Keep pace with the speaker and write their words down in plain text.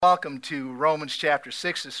Welcome to Romans chapter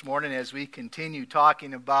 6 this morning as we continue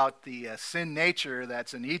talking about the sin nature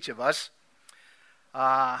that's in each of us.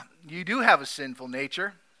 You do have a sinful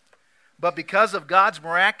nature, but because of God's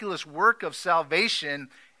miraculous work of salvation,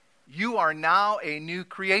 you are now a new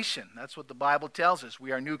creation. That's what the Bible tells us.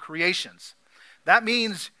 We are new creations. That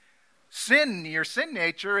means your sin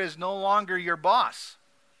nature is no longer your boss.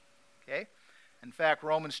 Okay? In fact,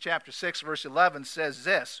 Romans chapter 6 verse 11 says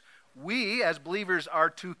this: we, as believers, are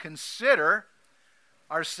to consider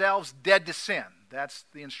ourselves dead to sin. That's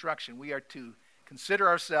the instruction. We are to consider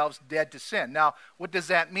ourselves dead to sin. Now, what does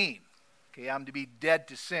that mean? Okay, I'm to be dead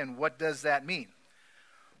to sin. What does that mean?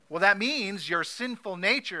 Well, that means your sinful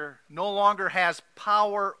nature no longer has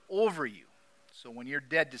power over you. So when you're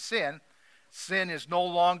dead to sin, sin is no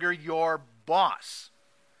longer your boss.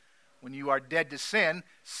 When you are dead to sin,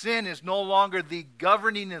 sin is no longer the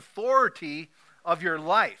governing authority of your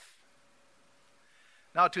life.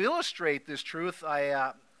 Now, to illustrate this truth,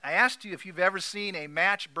 I asked you if you've ever seen a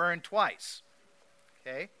match burn twice.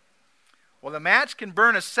 Okay? Well, the match can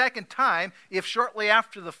burn a second time if shortly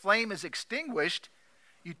after the flame is extinguished,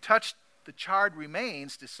 you touch the charred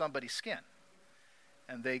remains to somebody's skin,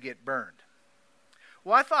 and they get burned.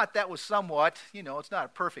 Well, I thought that was somewhat, it's not a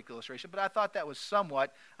perfect illustration, but I thought that was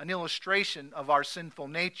somewhat an illustration of our sinful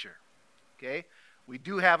nature. Okay? We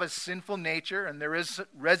do have a sinful nature, and there is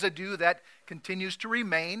residue that continues to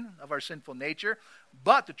remain of our sinful nature.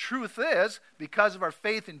 But the truth is, because of our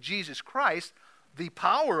faith in Jesus Christ, the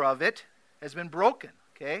power of it has been broken.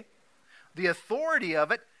 Okay? The authority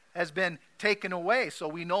of it has been taken away, so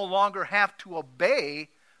we no longer have to obey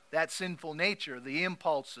that sinful nature, the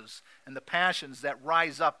impulses and the passions that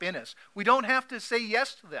rise up in us. We don't have to say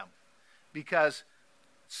yes to them because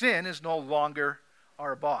sin is no longer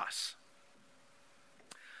our boss.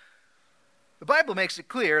 The Bible makes it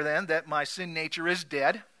clear, then, that my sin nature is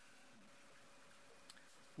dead.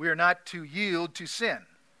 We are not to yield to sin.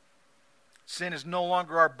 Sin is no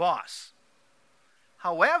longer our boss.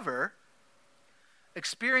 However,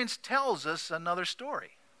 experience tells us another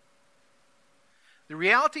story. The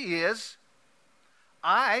reality is,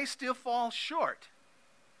 I still fall short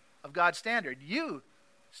of God's standard. You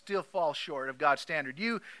still fall short of God's standard.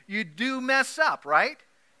 You do mess up, right?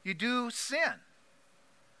 You do sin.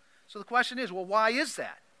 So the question is, well, why is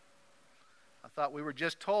that? I thought we were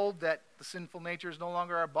just told that the sinful nature is no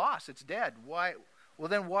longer our boss. It's dead. Why? Well,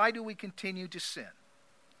 then why do we continue to sin?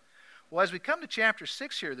 Well, as we come to chapter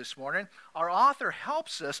 6 here this morning, our author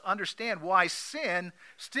helps us understand why sin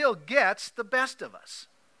still gets the best of us.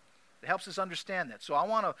 It helps us understand that. So I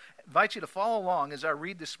want to invite you to follow along as I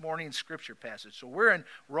read this morning's scripture passage. So we're in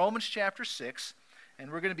Romans chapter 6, and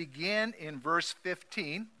we're going to begin in verse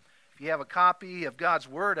 15. If you have a copy of God's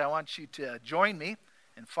Word, I want you to join me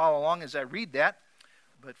and follow along as I read that.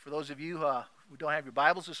 But for those of you who don't have your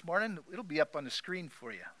Bibles this morning, it'll be up on the screen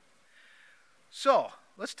for you. So,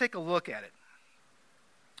 let's take a look at it.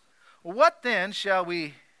 Well, what then? Shall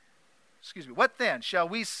we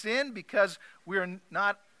sin because we are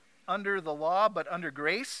not under the law but under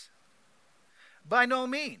grace? By no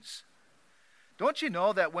means. Don't you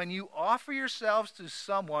know that when you offer yourselves to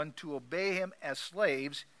someone to obey him as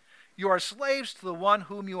slaves, you are slaves to the one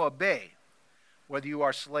whom you obey, whether you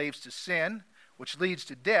are slaves to sin, which leads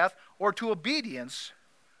to death, or to obedience,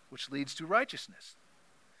 which leads to righteousness.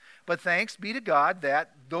 But thanks be to God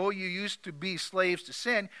that, though you used to be slaves to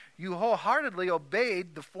sin, you wholeheartedly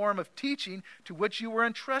obeyed the form of teaching to which you were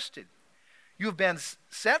entrusted. You have been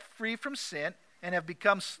set free from sin and have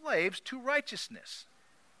become slaves to righteousness.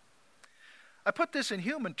 I put this in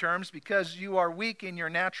human terms because you are weak in your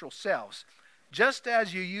natural selves. Just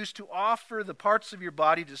as you used to offer the parts of your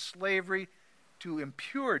body to slavery, to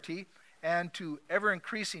impurity, and to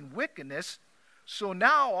ever-increasing wickedness, so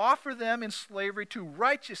now offer them in slavery to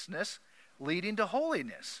righteousness, leading to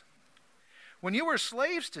holiness. When you were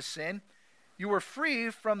slaves to sin, you were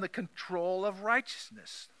free from the control of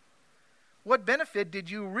righteousness. What benefit did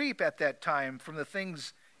you reap at that time from the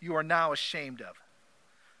things you are now ashamed of?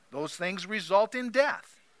 Those things result in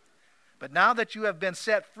death. But now that you have been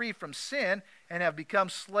set free from sin and have become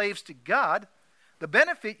slaves to God, the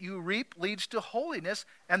benefit you reap leads to holiness,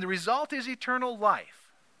 and the result is eternal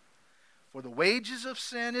life. For the wages of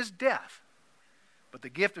sin is death, but the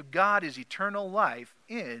gift of God is eternal life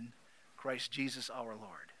in Christ Jesus our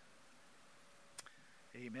Lord.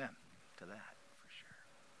 Amen to that, for sure.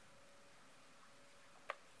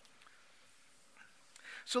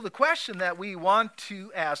 So the question that we want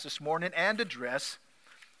to ask this morning and address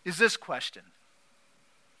is this question.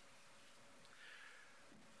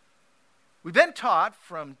 We've been taught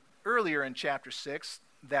from earlier in chapter 6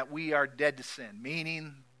 that we are dead to sin,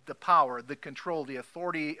 meaning the power, the control, the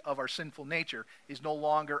authority of our sinful nature is no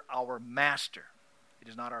longer our master. It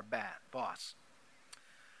is not our boss.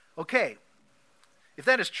 Okay, if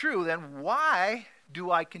that is true, then why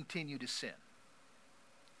do I continue to sin?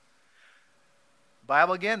 The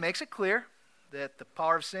Bible again makes it clear that the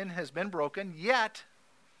power of sin has been broken, yet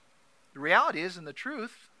the reality is, and the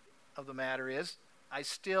truth of the matter is, I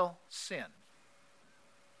still sin.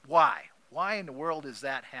 Why? Why in the world is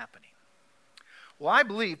that happening? Well, I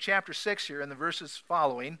believe chapter 6 here and the verses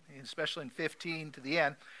following, especially in 15 to the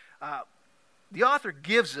end, the author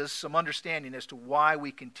gives us some understanding as to why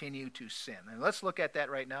we continue to sin. And let's look at that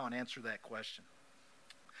right now and answer that question.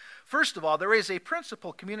 First of all, there is a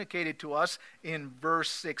principle communicated to us in verse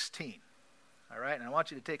 16. All right, and I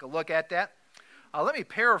want you to take a look at that. Let me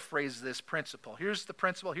paraphrase this principle. Here's the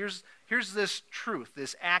principle. Here's this truth,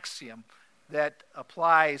 this axiom that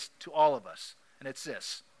applies to all of us. And it's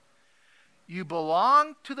this: you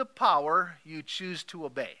belong to the power you choose to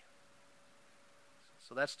obey.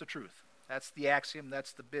 So that's the truth. That's the axiom.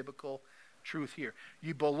 That's the biblical truth here.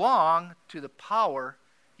 You belong to the power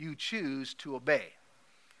you choose to obey.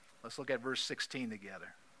 Let's look at verse 16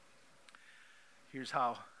 together. Here's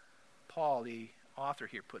how Paul, the author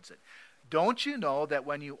here, puts it. Don't you know that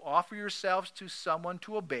when you offer yourselves to someone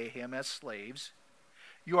to obey him as slaves,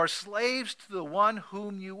 you are slaves to the one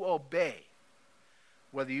whom you obey,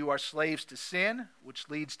 whether you are slaves to sin, which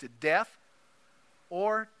leads to death,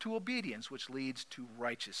 or to obedience, which leads to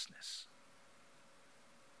righteousness.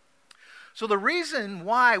 So the reason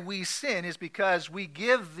why we sin is because we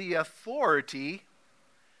give the authority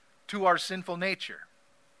to our sinful nature.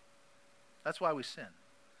 That's why we sin.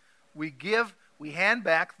 We hand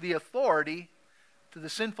back the authority to the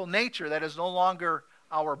sinful nature that is no longer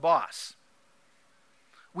our boss.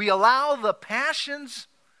 We allow the passions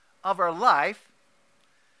of our life,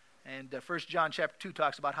 and 1 John chapter 2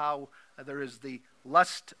 talks about how there is the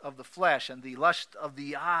lust of the flesh and the lust of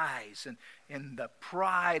the eyes and the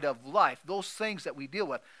pride of life. Those things that we deal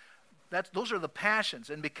with, those are the passions.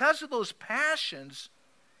 And because of those passions,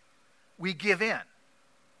 we give in.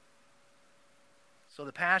 So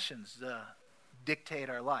the passions dictate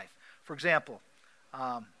our life. For example,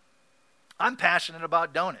 I'm passionate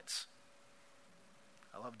about donuts.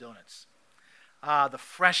 I love donuts. The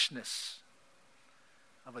freshness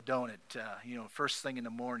of a donut, first thing in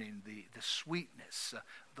the morning, the sweetness,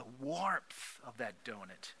 the warmth of that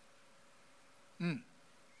donut.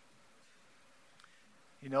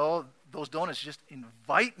 Those donuts just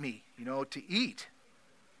invite me, to eat.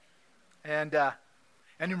 And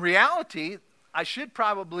in reality, I should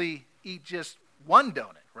probably eat just one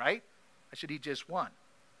donut, right? I should eat just one.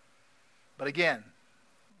 But again,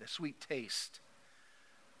 the sweet taste,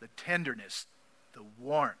 the tenderness, the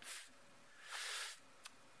warmth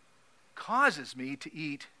causes me to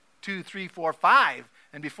eat 2, 3, 4, 5.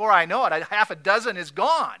 And before I know it, half a dozen is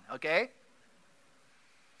gone, okay?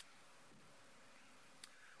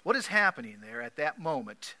 What is happening there at that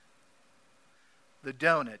moment? The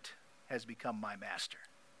donut has become my master.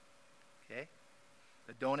 Okay?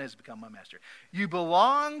 The donut has become my master. You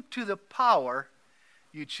belong to the power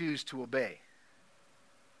you choose to obey.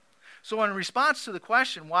 So in response to the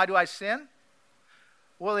question, why do I sin?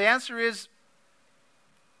 Well, the answer is,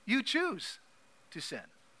 you choose to sin.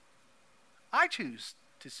 I choose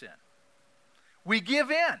to sin. We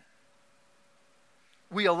give in.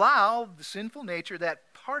 We allow the sinful nature,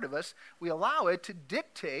 that part of us, we allow it to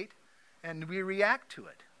dictate and we react to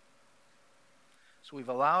it. So we've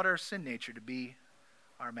allowed our sin nature to be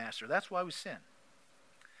our master. That's why we sin.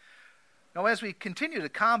 Now, as we continue to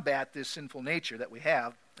combat this sinful nature that we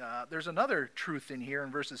have, there's another truth in here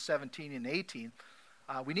in verses 17 and 18.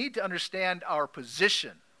 We need to understand our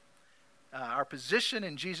position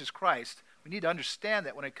in Jesus Christ. We need to understand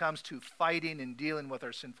that when it comes to fighting and dealing with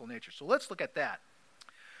our sinful nature. So let's look at that.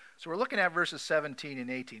 So we're looking at verses 17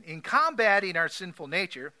 and 18. In combating our sinful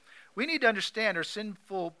nature, we need to understand our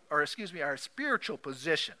spiritual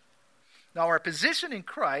position. Now, our position in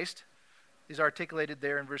Christ is articulated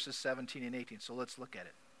there in verses 17 and 18. So let's look at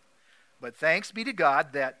it. But thanks be to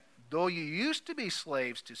God that though you used to be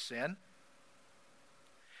slaves to sin,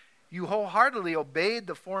 you wholeheartedly obeyed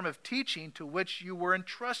the form of teaching to which you were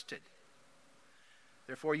entrusted.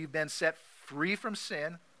 Therefore, you've been set free from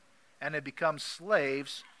sin and have become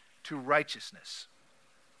slaves to righteousness.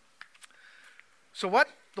 So what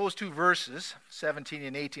those two verses, 17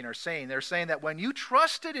 and 18, are saying, they're saying that when you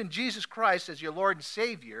trusted in Jesus Christ as your Lord and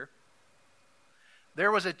Savior,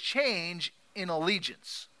 there was a change in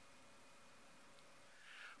allegiance.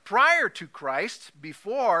 Prior to Christ,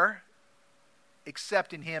 before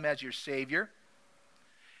accepting Him as your Savior,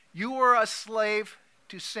 you were a slave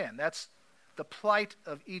to sin. That's the plight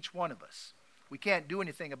of each one of us. We can't do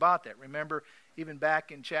anything about that. Remember, even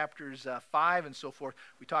back in chapters 5 and so forth,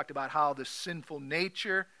 we talked about how the sinful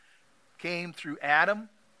nature came through Adam,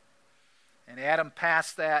 and Adam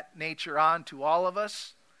passed that nature on to all of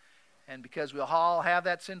us. And because we all have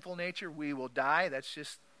that sinful nature, we will die. That's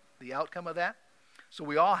just the outcome of that. So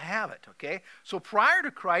we all have it, okay? So prior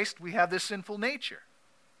to Christ, we have this sinful nature.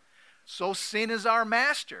 So sin is our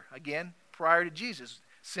master. Again, prior to Jesus,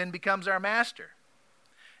 sin becomes our master.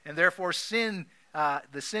 And therefore sin,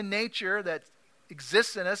 the sin nature that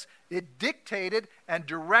exists in us, it dictated and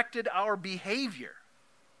directed our behavior.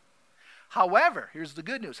 However, here's the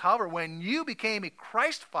good news. However, when you became a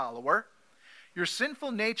Christ follower, your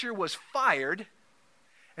sinful nature was fired,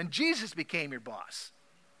 and Jesus became your boss.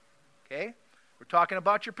 Okay? We're talking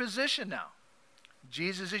about your position now.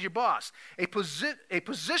 Jesus is your boss. A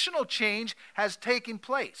positional change has taken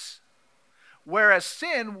place. Whereas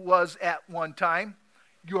sin was at one time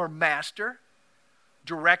your master,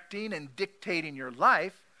 directing and dictating your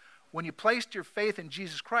life, when you placed your faith in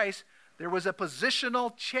Jesus Christ, there was a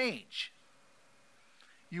positional change.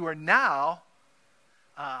 You are now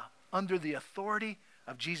under the authority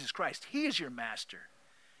of Jesus Christ. He is your master.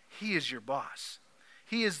 He is your boss.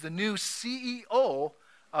 He is the new CEO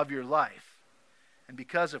of your life. And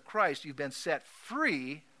because of Christ, you've been set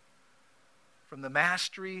free from the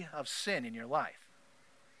mastery of sin in your life.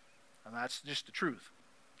 And that's just the truth.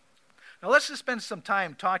 Now let's just spend some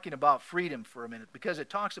time talking about freedom for a minute, because it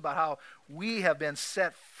talks about how we have been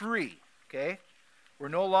set free, okay? We're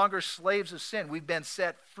no longer slaves of sin. We've been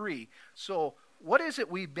set free. So what is it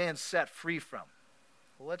we've been set free from?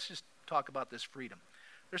 Well, let's just talk about this freedom.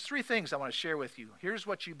 There's 3 things I want to share with you. Here's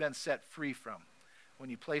what you've been set free from when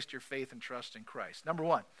you placed your faith and trust in Christ. Number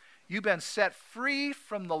 1, you've been set free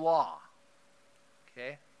from the law.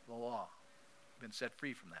 Okay? The law. You've been set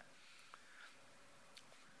free from that.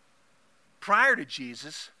 Prior to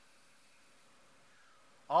Jesus,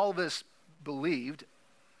 all of us believed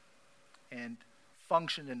and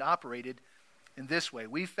functioned and operated in this way.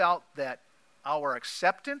 We felt that our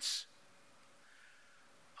acceptance,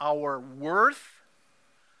 our worth,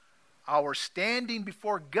 our standing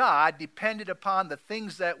before God depended upon the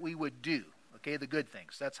things that we would do, okay, the good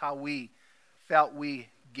things. That's how we felt we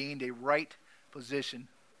gained a right position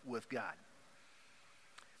with God.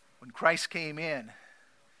 When Christ came in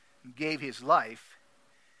and gave his life,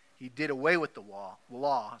 he did away with the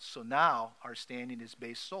law, so now our standing is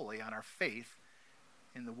based solely on our faith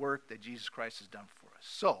in the work that Jesus Christ has done for us.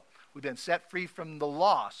 So, we've been set free from the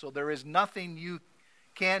law, so there is nothing you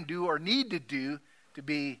can do or need to do to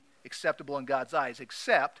be acceptable in God's eyes,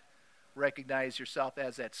 except recognize yourself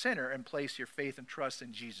as that sinner and place your faith and trust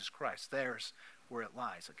in Jesus Christ. There's where it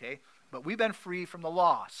lies, okay? But we've been free from the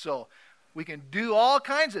law, so we can do all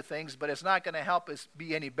kinds of things, but it's not going to help us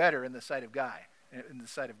be any better in the sight of God.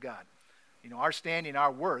 You know, our standing,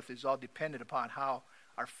 our worth is all dependent upon how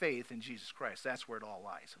our faith in Jesus Christ. That's where it all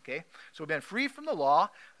lies, okay? So we've been free from the law.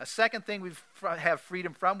 A second thing we have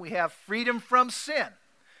freedom from, we have freedom from sin,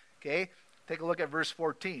 okay? Take a look at verse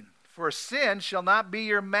 14. For sin shall not be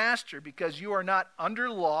your master, because you are not under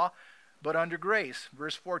law, but under grace.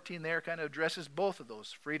 Verse 14 there kind of addresses both of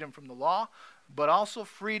those. Freedom from the law, but also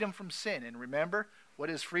freedom from sin. And remember, what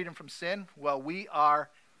is freedom from sin? Well, we are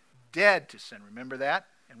dead to sin. Remember that?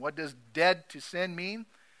 And what does dead to sin mean?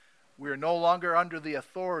 We are no longer under the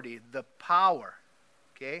authority, the power.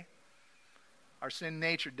 Okay? Our sin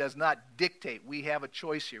nature does not dictate. We have a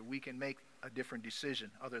choice here. We can make a different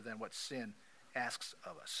decision other than what sin asks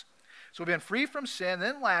of us. So we've been free from sin.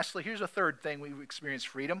 Then lastly, here's a third thing we've experienced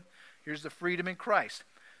freedom. Here's the freedom in Christ.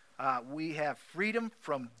 We have freedom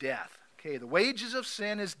from death. Okay, the wages of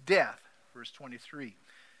sin is death. Verse 23.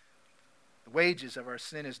 The wages of our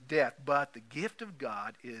sin is death, but the gift of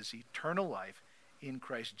God is eternal life in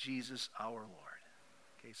Christ Jesus our Lord.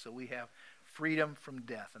 Okay, so we have freedom from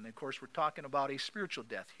death. And of course, we're talking about a spiritual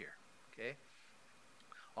death here. Okay?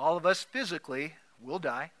 All of us physically will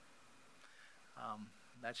die.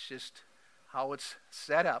 That's just how it's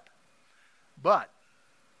set up. But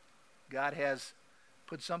God has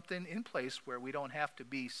put something in place where we don't have to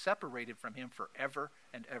be separated from him forever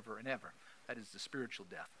and ever and ever. That is the spiritual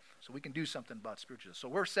death. So we can do something about spiritual death. So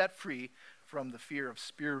we're set free from the fear of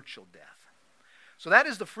spiritual death. So that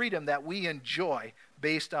is the freedom that we enjoy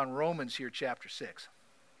based on Romans here, chapter 6.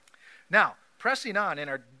 Now, pressing on in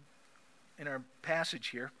our passage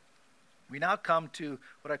here, we now come to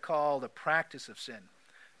what I call the practice of sin.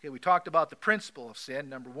 Okay, we talked about the principle of sin,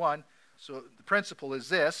 number 1. So the principle is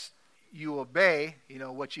this: you obey,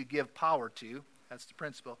 what you give power to. That's the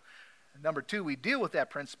principle. Number two, we deal with that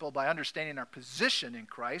principle by understanding our position in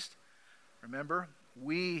Christ. Remember,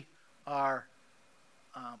 we are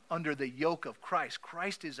under the yoke of Christ.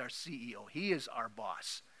 Christ is our CEO. He is our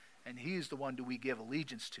boss. And he is the one that we give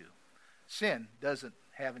allegiance to. Sin doesn't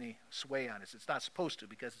have any sway on us. It's not supposed to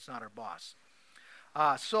because it's not our boss.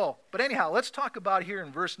 But anyhow, let's talk about here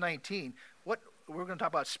in verse 19. We're going to talk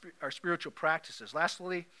about our spiritual practices.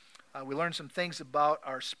 Lastly, we learned some things about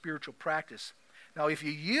our spiritual practice. Now, if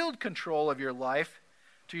you yield control of your life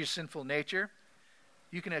to your sinful nature,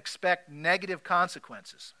 you can expect negative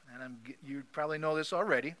consequences. And you probably know this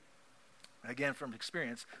already, again from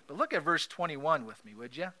experience. But look at verse 21 with me,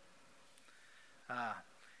 would you?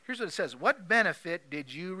 Here's what it says. What benefit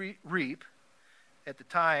did you reap at the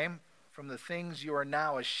time from the things you are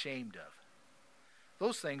now ashamed of?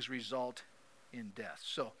 Those things result in death.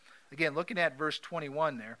 So, again, looking at verse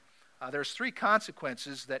 21 there, there's three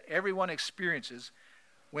consequences that everyone experiences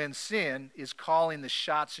when sin is calling the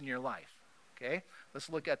shots in your life. Okay? Let's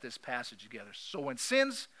look at this passage together. So when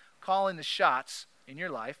sin's calling the shots in your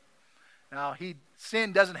life, now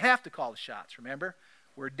sin doesn't have to call the shots, remember?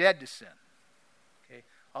 We're dead to sin. Okay?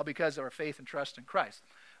 All because of our faith and trust in Christ.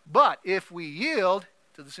 But if we yield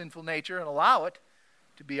to the sinful nature and allow it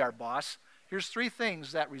to be our boss, here's three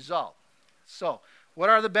things that result. So, what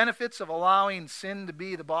are the benefits of allowing sin to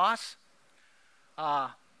be the boss?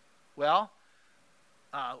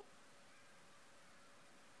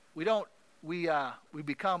 We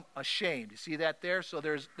become ashamed. You see that there? So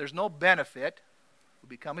there's no benefit. We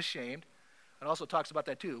become ashamed. It also talks about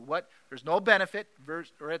that too. There's no benefit,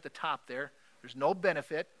 verse or at the top there. There's no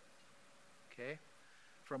benefit, okay,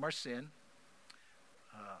 from our sin.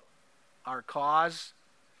 Our cause,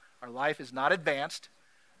 our life is not advanced.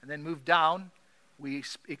 And then move down. We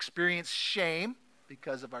experience shame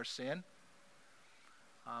because of our sin.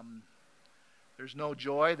 There's no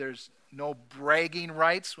joy. There's no bragging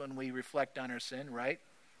rights when we reflect on our sin, right?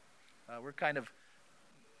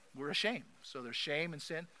 We're ashamed. So there's shame and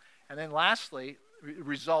sin. And then lastly, it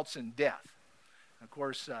results in death. And of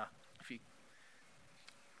course,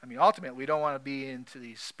 ultimately, we don't want to be into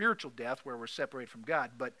the spiritual death where we're separated from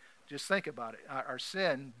God, but just think about it. Our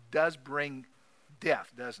sin does bring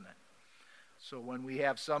death, doesn't it? So when we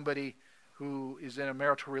have somebody who is in a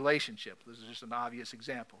marital relationship, this is just an obvious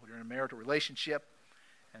example. You're in a marital relationship,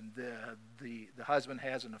 and the husband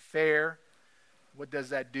has an affair. What does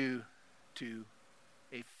that do to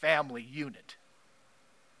a family unit?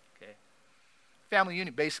 Okay, family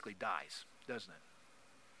unit basically dies, doesn't it?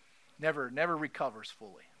 Never recovers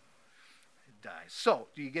fully. It dies. So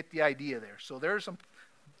do you get the idea there? So there's some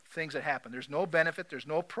things that happen. There's no benefit. There's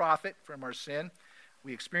no profit from our sin.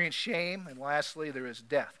 We experience shame, and lastly, there is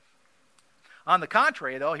death. On the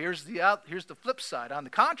contrary, though, here's the flip side. On the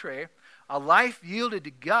contrary, a life yielded to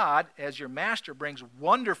God as your master brings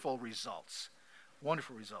wonderful results.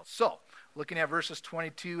 Wonderful results. So, looking at verses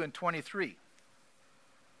 22 and 23.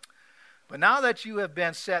 But now that you have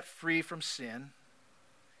been set free from sin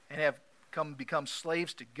and have become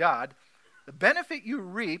slaves to God, the benefit you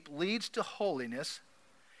reap leads to holiness,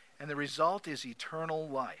 and the result is eternal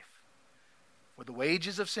life. For the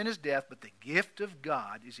wages of sin is death, but the gift of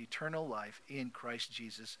God is eternal life in Christ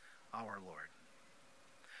Jesus our Lord.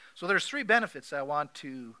 So there's three benefits I want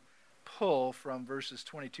to pull from verses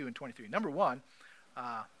 22 and 23. Number one,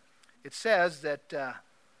 it says that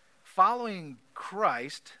following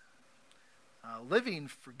Christ, living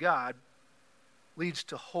for God, leads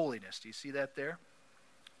to holiness. Do you see that there?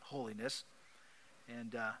 Holiness.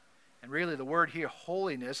 And really the word here,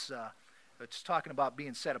 holiness, it's talking about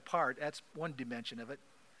being set apart. That's one dimension of it.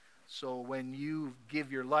 So when you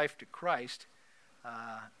give your life to Christ,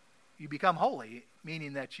 you become holy,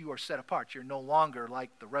 meaning that you are set apart. You're no longer like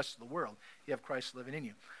the rest of the world. You have Christ living in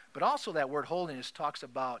you. But also that word holiness talks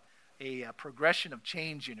about a progression of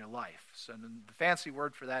change in your life. So the fancy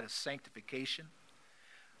word for that is sanctification.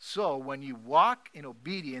 So when you walk in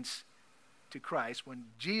obedience to Christ, when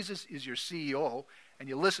Jesus is your CEO and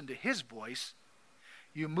you listen to his voice,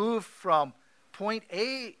 you move from point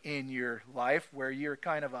A in your life, where you're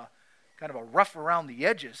kind of a rough around the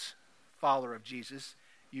edges follower of Jesus.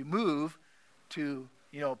 You move to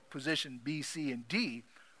position B, C, and D,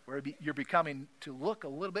 where you're becoming to look a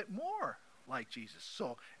little bit more like Jesus.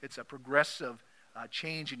 So it's a progressive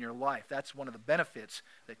change in your life. That's one of the benefits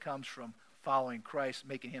that comes from following Christ,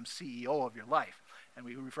 making him CEO of your life. And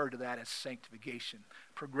we refer to that as sanctification,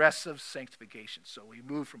 progressive sanctification. So we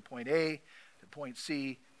move from point A to point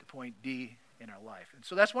C to point D in our life. And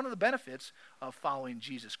so that's one of the benefits of following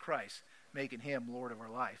Jesus Christ, making him Lord of our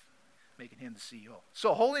life, making him the CEO.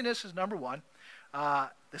 So holiness is number one. The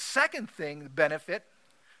second thing, the benefit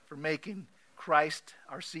for making Christ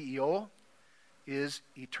our CEO is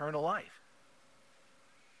eternal life.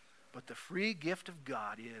 But the free gift of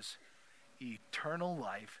God is eternal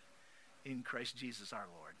life in Christ Jesus our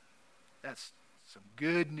Lord. That's some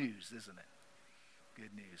good news, isn't it?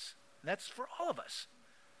 Good news. And that's for all of us.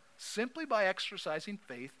 Simply by exercising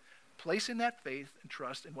faith, placing that faith and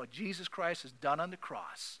trust in what Jesus Christ has done on the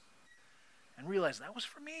cross, and realize that was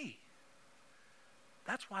for me.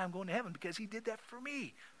 That's why I'm going to heaven, because he did that for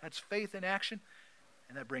me. That's faith in action,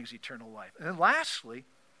 and that brings eternal life. And then lastly,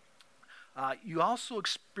 you also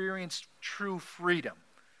experience true freedom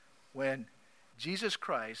when Jesus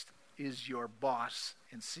Christ is your boss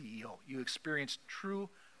and CEO. You experience true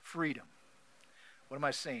freedom. What am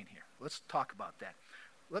I saying here? Let's talk about that.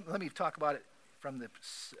 Let me talk about it from the,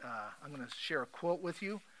 I'm going to share a quote with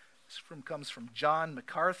you. This comes from John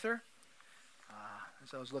MacArthur.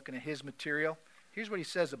 As I was looking at his material, here's what he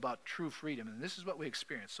says about true freedom, and this is what we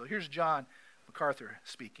experience. So here's John MacArthur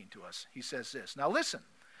speaking to us. He says this. Now listen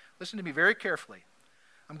to me very carefully.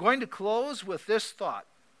 I'm going to close with this thought.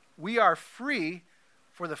 We are free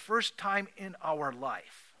for the first time in our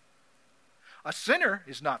life. A sinner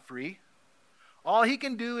is not free. All he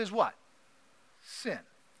can do is what? Sin.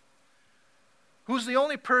 Who's the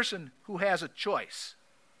only person who has a choice?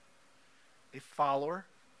 A follower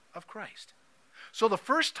of Christ. So the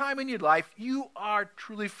first time in your life, you are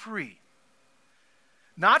truly free.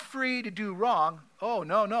 Not free to do wrong. Oh,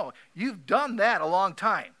 no. You've done that a long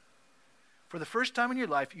time. For the first time in your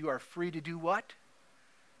life, you are free to do what?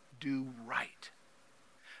 Do right.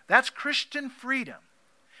 That's Christian freedom.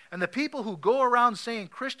 And the people who go around saying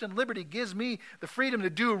Christian liberty gives me the freedom to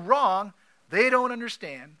do wrong, they don't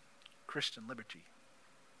understand Christian liberty.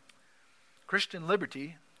 Christian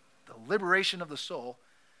liberty, the liberation of the soul,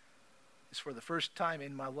 is for the first time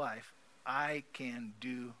in my life, I can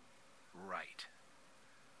do right.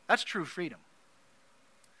 That's true freedom.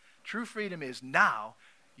 True freedom is now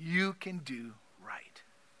you can do right.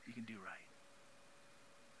 You can do right.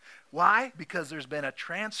 Why? Because there's been a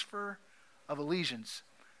transfer of allegiance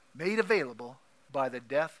made available by the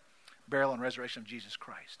death, burial, and resurrection of Jesus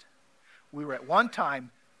Christ. We were at one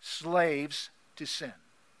time slaves to sin.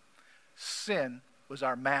 Sin was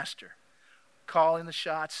our master, calling the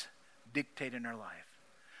shots, dictating our life.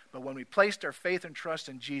 But when we placed our faith and trust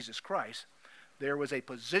in Jesus Christ, there was a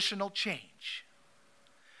positional change.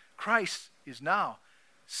 Christ is now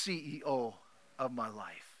CEO of my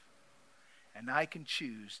life. And I can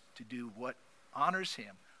choose to do what honors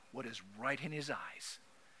him, what is right in his eyes.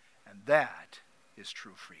 And that is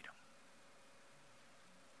true freedom.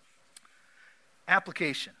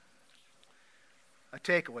 Application. A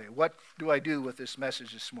takeaway. What do I do with this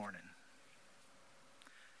message this morning?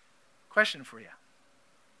 Question for you.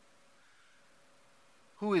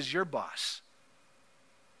 Who is your boss?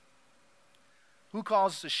 Who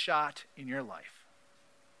calls the shot in your life?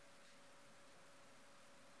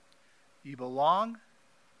 You belong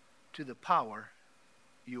to the power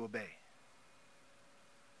you obey.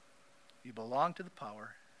 You belong to the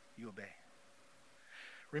power you obey.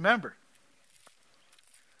 Remember,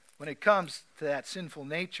 when it comes to that sinful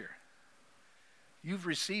nature, you've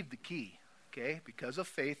received the key, okay? Because of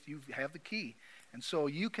faith, you have the key. And so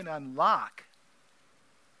you can unlock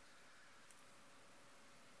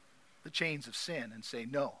the chains of sin and say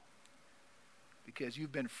no, because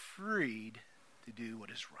you've been freed to do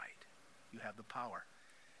what is right. You have the power.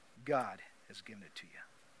 God has given it to you.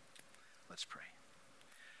 Let's pray.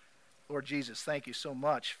 Lord Jesus, thank you so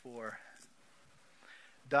much for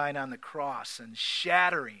dying on the cross and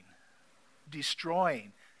shattering,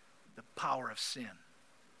 destroying the power of sin.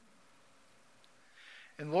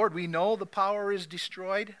 And Lord, we know the power is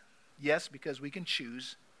destroyed, yes, because we can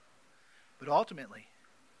choose, but ultimately,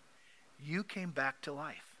 you came back to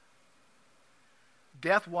life.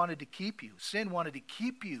 Death wanted to keep you. Sin wanted to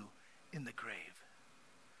keep you in the grave.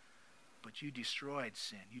 But you destroyed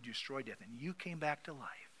sin. You destroyed death. And you came back to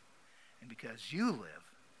life. And because you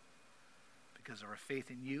live, because of our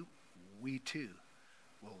faith in you, we too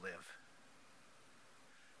will live.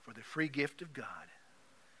 For the free gift of God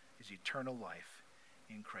is eternal life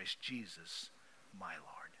in Christ Jesus, my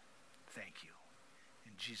Lord. Thank you.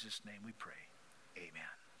 In Jesus' name we pray. Amen.